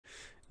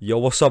Yo,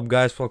 what's up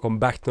guys, welcome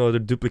back to another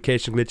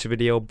duplication glitch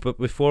video. But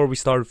before we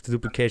start with the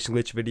duplication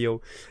glitch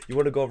video, you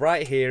want to go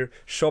right here,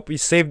 Shopee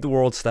Save the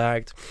World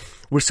stacked.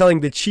 We're selling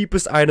the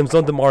cheapest items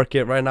on the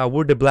market right now.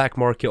 We're the black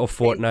market of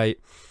Fortnite.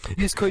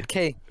 Use code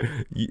K.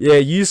 Yeah,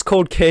 use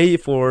code K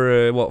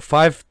for what,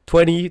 5,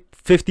 20,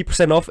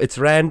 50% off. It's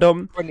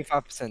random.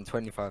 25%,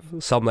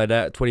 25. Something like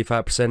that,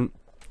 25%.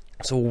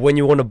 So when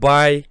you want to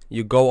buy,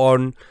 you go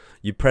on,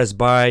 you press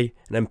buy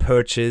and then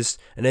purchase,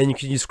 and then you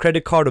can use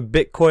credit card or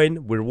Bitcoin.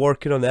 We're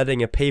working on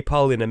adding a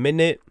PayPal in a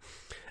minute.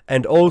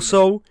 And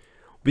also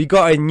we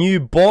got a new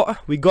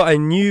bot.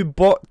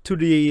 To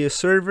the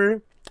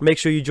server. Make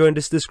sure you join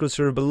this Discord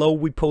server below.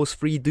 We post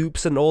free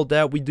dupes and all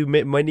that. We do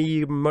make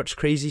money, much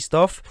crazy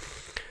stuff.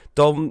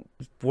 Don't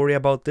worry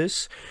about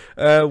this.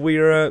 So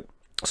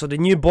the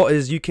new bot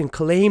is you can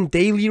claim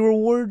daily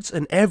rewards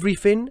and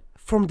everything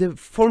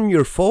from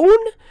your phone.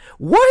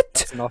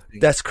 What?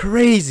 That's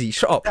crazy.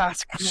 Shut up.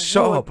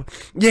 Shut up.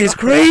 Yeah, it's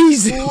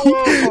crazy.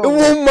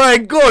 Oh my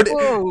god.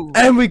 Whoa.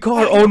 And we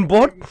got our own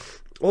bot.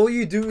 All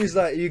you do is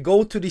like you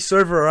go to the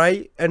server,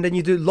 right? And then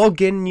you do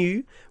log in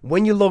new.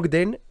 When you logged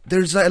in,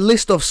 there's a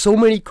list of so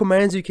many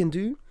commands you can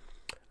do.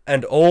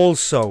 And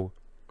also,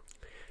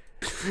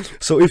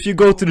 so if you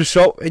go to the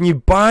shop and you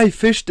buy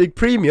fish stick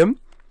premium,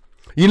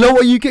 you know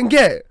what you can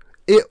get?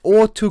 It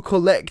auto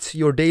collects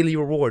your daily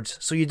rewards,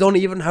 so you don't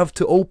even have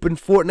to open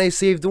Fortnite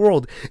Save the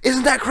World.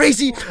 Isn't that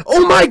crazy?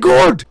 Oh my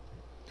god!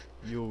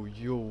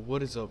 Yo,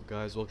 what is up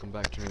guys? Welcome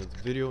back to another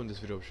video. In this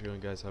video I'm showing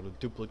you guys how to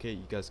duplicate.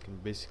 You guys can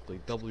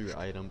basically double your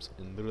items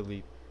in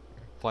literally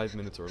 5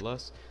 minutes or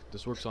less.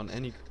 This works on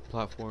any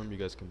platform. You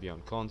guys can be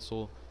on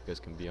console, you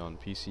guys can be on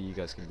PC, you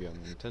guys can be on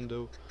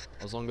Nintendo.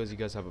 As long as you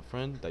guys have a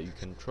friend that you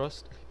can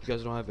trust. If you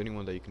guys don't have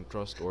anyone that you can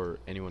trust or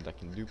anyone that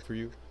can dupe for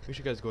you, make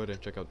sure you guys go ahead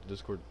and check out the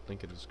Discord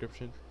link in the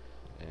description.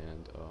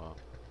 And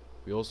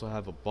we also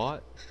have a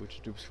bot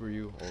which dupes for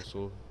you.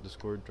 Also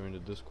Discord, join the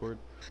Discord.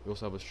 We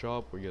also have a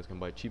shop where you guys can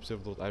buy cheap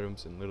save those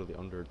items in literally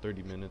under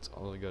 30 minutes.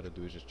 All you gotta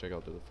do is just check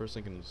out the first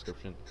link in the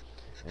description.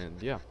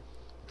 And yeah,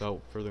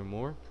 without further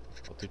more,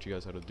 I'll teach you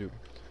guys how to dupe.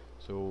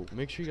 So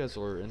make sure you guys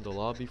are in the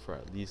lobby for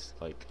at least,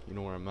 like, you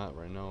know where I'm at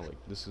right now. Like,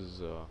 this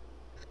is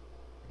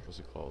what's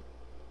it called,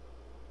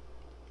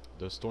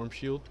 the storm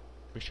shield.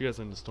 Make sure you guys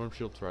are in the storm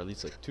shield for at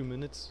least like 2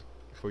 minutes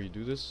before you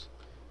do this.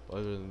 But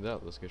other than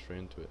that, let's get straight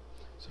into it.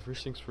 So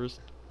first things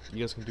first, you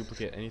guys can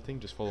duplicate anything.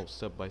 Just follow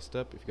step by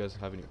step. If you guys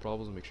have any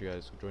problems, make sure you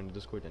guys join the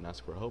Discord and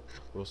ask for help.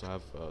 We also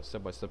have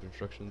step-by-step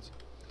instructions.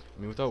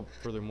 I mean, without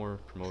further more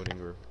promoting,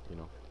 or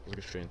let's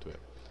get straight into it.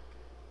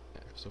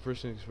 Yeah, so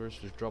first things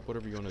first, just drop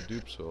whatever you want to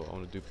dupe. So I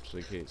want to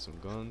duplicate some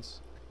guns,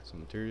 some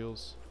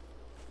materials.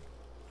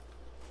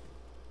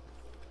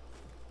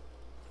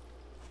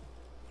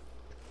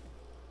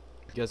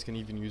 You guys can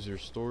even use your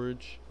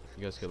storage.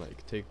 You guys can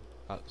like take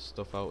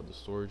stuff out of the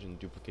storage and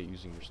duplicate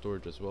using your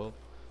storage as well.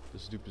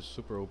 This dupe is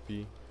super OP.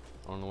 I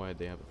don't know why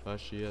they haven't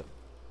patched it yet,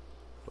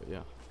 but yeah,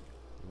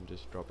 let me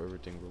just drop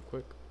everything real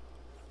quick.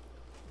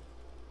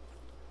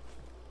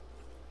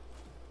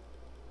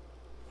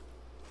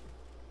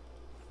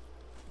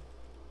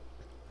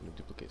 I'm gonna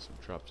duplicate some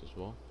traps as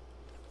well.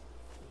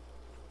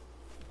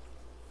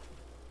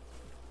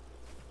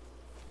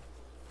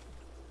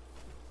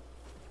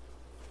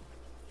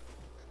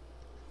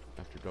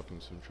 After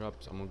dropping some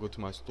traps, I'm gonna go to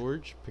my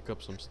storage, pick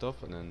up some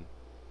stuff, and then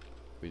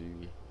we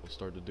will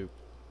start the dupe.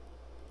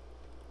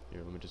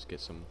 Here, let me just get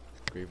some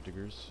grave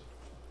diggers,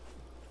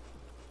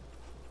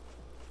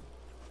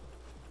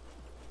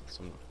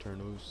 some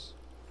nocturnos,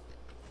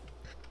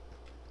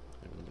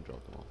 and let me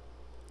drop them all.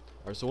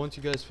 Alright, so once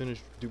you guys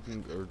finish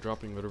duping or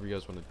dropping whatever you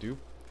guys want to dupe,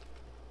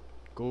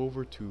 go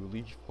over to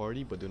leave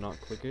party, but do not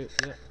click it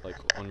yet, like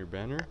on your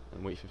banner,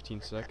 and wait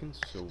 15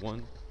 seconds. So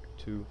 1,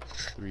 2,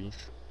 3,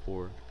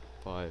 4,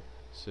 5,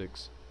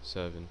 6,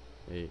 7,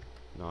 8,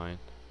 9,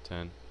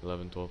 10,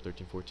 11, 12,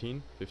 13,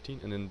 14, 15,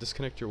 and then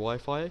disconnect your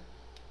Wi-Fi.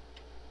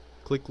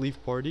 Click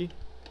leave party,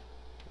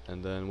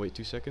 and then wait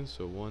 2 seconds.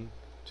 So 1,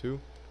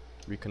 2,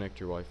 reconnect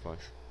your Wi-Fi.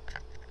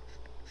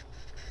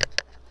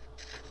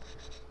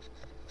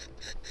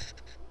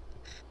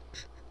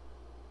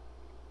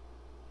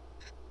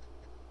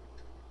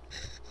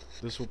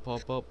 This will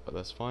pop up, but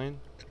that's fine.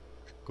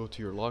 Go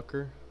to your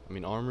locker,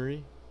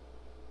 armory,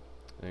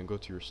 and go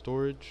to your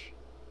storage.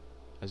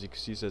 As you can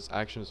see, it says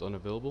action is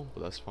unavailable,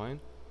 but that's fine.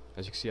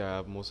 As you can see, I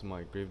have most of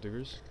my grave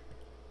diggers.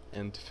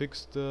 And to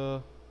fix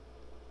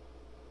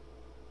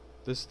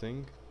this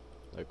thing,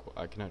 like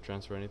I cannot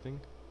transfer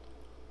anything,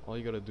 all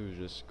you gotta do is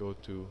just go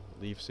to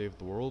leave save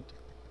the world,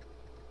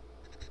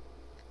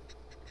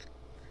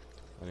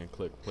 and then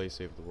click play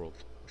save the world.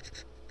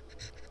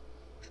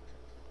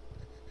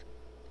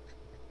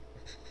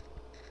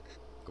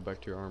 Go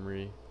back to your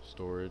armory,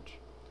 storage.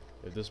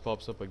 If this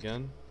pops up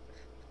again,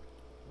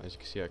 as you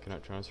can see, I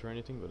cannot transfer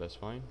anything, but that's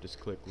fine. Just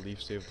click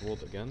leave save the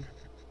world again.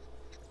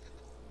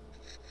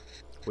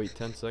 Wait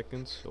 10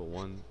 seconds. So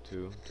 1,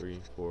 2, 3,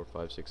 4,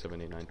 5, 6,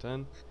 7, 8, 9,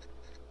 10.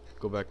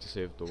 Go back to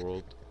save the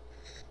world,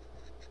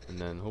 and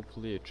then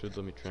hopefully it should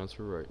let me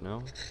transfer right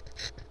now.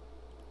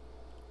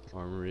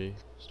 Armory,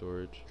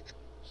 storage,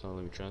 It's not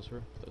letting me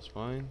transfer. That's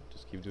fine.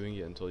 Just keep doing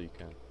it until you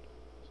can.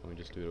 So let me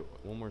just do it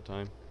one more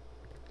time.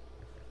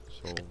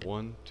 So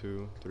 1,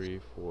 2, 3,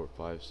 4,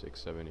 5, 6,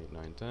 7, 8,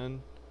 9,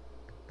 10.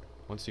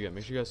 Once again,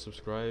 make sure you guys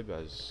subscribe,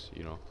 as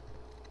you know.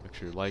 Make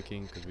sure you're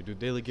liking, because we do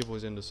daily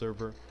giveaways in the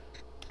server.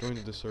 Join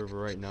the server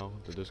right now,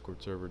 the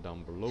Discord server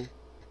down below.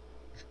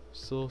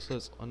 Still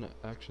says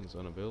actions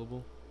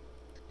unavailable.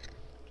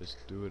 Just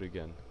do it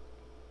again.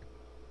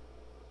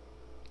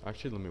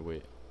 Actually, let me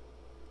wait.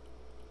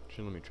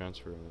 Actually, let me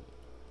transfer it.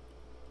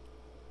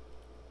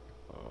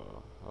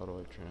 How do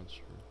I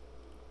transfer?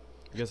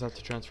 You guys have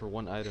to transfer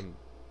one item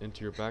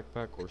into your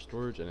backpack or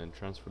storage, and then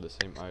transfer the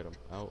same item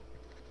out.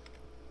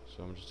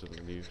 So I'm just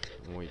gonna leave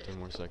and wait 10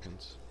 more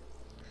seconds.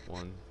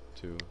 1,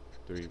 2,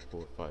 3,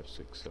 4, 5,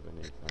 6, 7,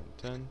 8,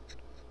 9, 10.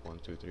 1,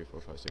 2, 3,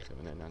 4, 5, 6,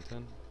 7, 8, 9,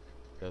 10.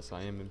 Yes,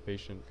 I am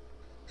impatient.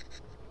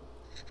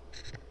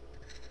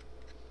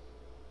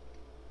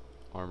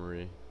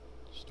 Armory,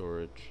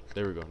 storage.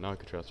 There we go. Now I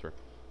can transfer.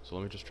 So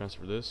let me just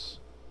transfer this,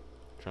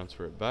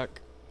 transfer it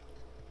back,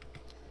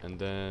 and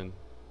then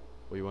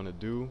what you want to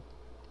do,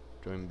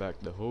 join back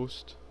the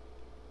host.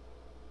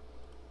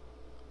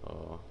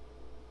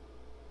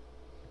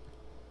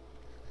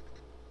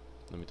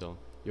 Let me tell him.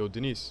 Yo,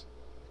 Denise.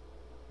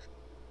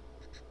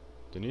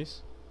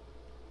 Denise?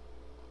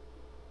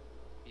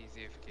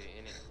 Easy FK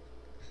in it.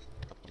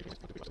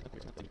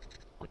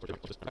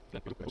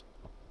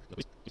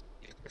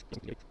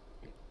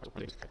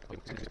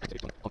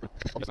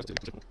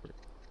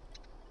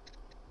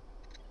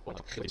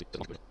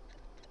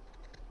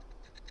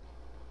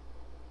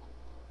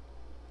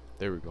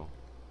 There we go.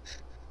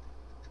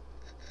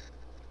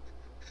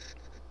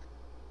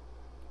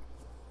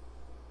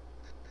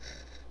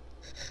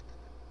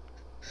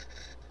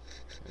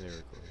 There we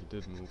go. He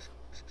did move.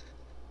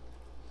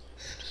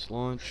 Just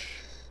launch.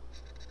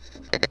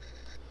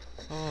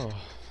 Oh,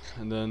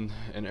 and then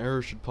an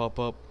error should pop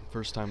up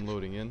first time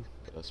loading in,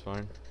 but that's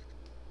fine.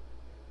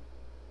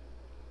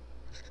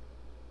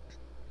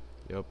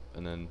 Yep,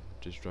 and then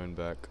just join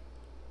back.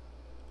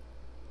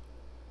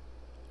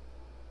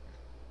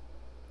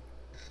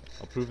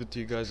 I'll prove it to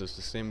you guys. It's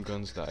the same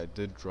guns that I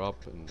did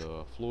drop in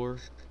the floor,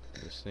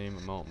 the same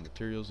amount of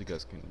materials. You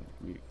guys can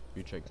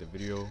recheck the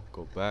video,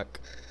 go back.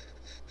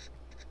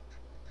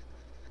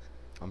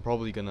 I'm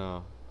probably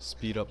gonna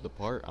speed up the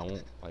part. I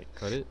won't like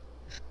cut it,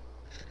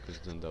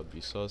 because then that would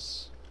be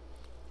sus.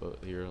 But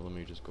here, let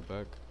me just go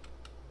back.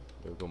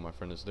 There we go, my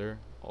friend is there.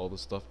 All the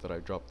stuff that I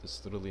dropped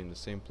is literally in the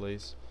same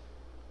place.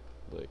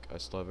 Like, I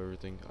still have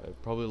everything. I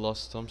probably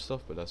lost some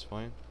stuff, but that's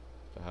fine.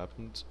 That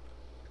happens.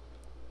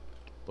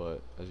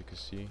 But as you can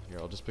see here,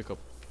 I'll just pick up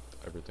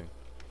everything.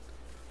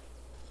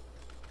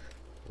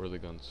 Where are the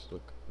guns?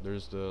 Look,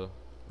 where's the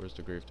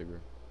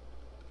gravedigger?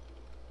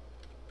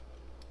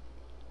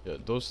 Yeah,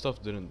 those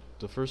stuff didn't,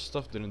 the first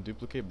stuff didn't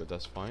duplicate, but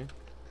that's fine.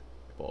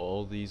 But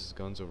all these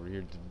guns over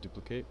here did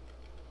duplicate.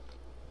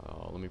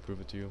 Let me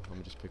prove it to you. Let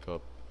me just pick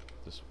up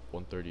this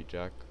 130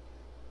 jack.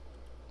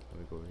 Let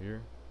me go over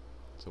here.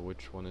 So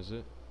which one is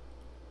it?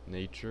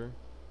 Nature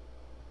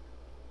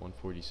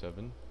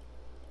 147.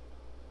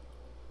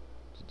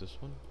 Is it this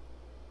one?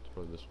 It's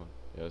probably this one.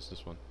 Yeah, it's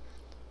this one.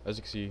 As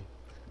you can see,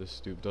 this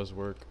dupe does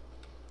work.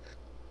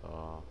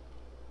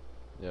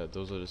 Yeah,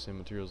 those are the same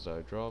materials that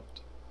I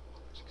dropped.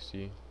 As you can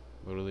see,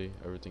 literally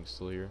everything's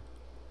still here.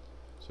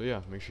 So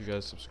yeah, make sure you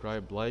guys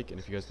subscribe, like, and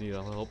if you guys need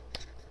help,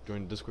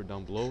 join the Discord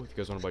down below. If you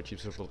guys want to buy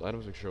cheap surplus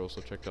items, make sure you also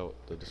check out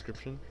the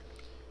description.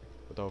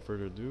 Without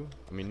further ado,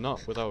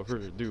 not without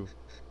further ado,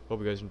 hope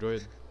you guys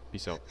enjoyed.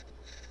 Peace out.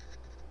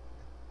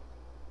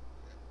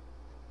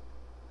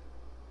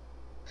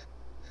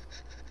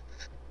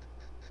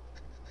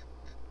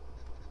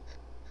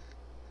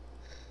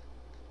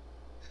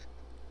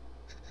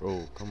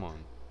 Bro, come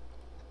on.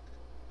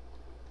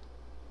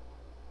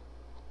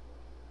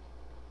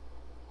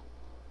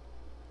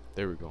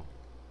 There we go.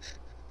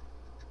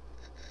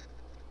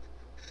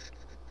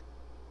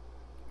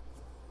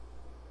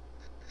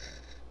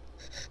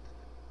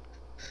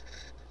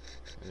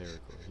 There we go.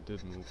 He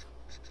did move.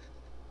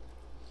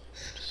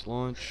 Just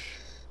launch.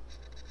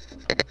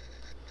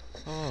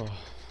 Oh,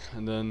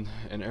 and then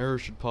an error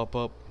should pop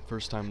up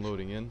first time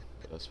loading in,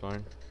 but that's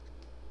fine.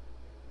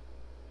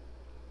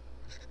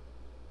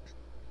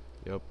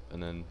 Yep,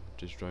 and then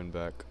just join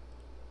back.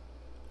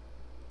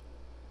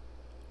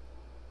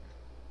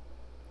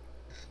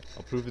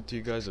 I'll prove it to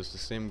you guys. It's the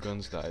same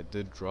guns that I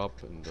did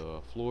drop in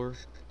the floor,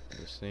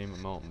 the same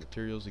amount of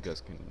materials. You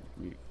guys can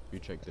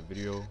recheck the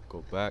video,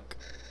 go back.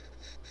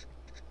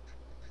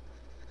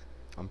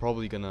 I'm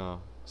probably gonna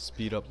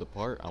speed up the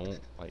part. I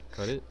won't like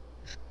cut it,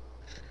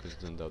 because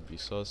then that would be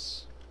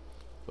sus.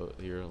 But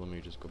here, let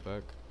me just go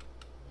back.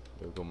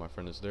 There we go, my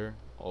friend is there.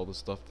 All the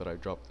stuff that I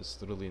dropped is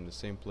literally in the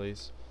same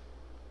place.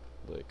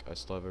 Like, I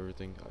still have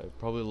everything. I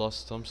probably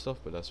lost some stuff,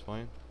 but that's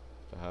fine.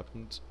 That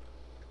happens.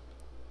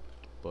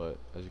 But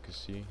as you can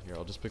see here,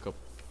 I'll just pick up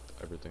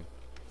everything.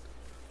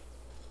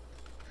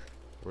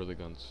 Where are the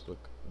guns?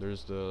 Look,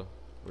 where's the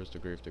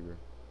gravedigger?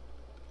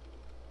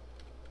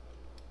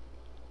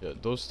 Yeah,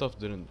 those stuff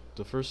didn't.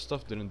 The first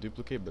stuff didn't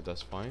duplicate, but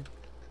that's fine.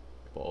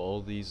 But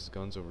all these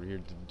guns over here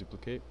did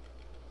duplicate.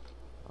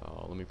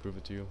 Let me prove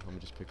it to you. Let me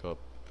just pick up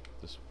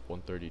this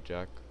 130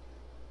 jack.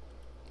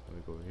 Let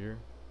me go over here.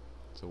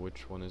 So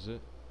which one is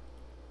it?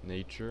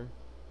 Nature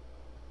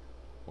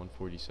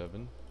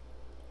 147.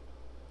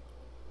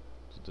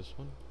 Is it this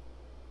one?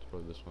 It's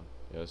probably this one.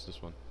 Yeah, it's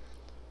this one.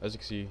 As you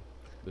can see,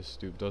 this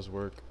dupe does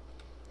work.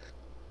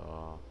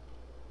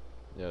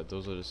 Yeah,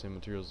 those are the same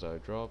materials that I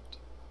dropped.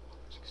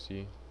 As you can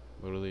see,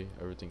 literally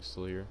everything's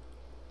still here.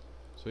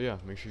 So yeah,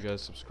 make sure you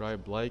guys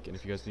subscribe, like, and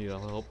if you guys need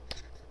help,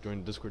 join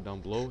the Discord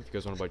down below. If you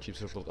guys want to buy cheap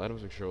survival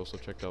items, make sure also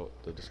check out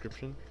the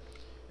description.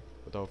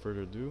 Without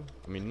further ado,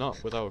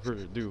 not without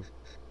further ado,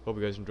 hope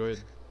you guys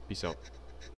enjoyed. Peace out.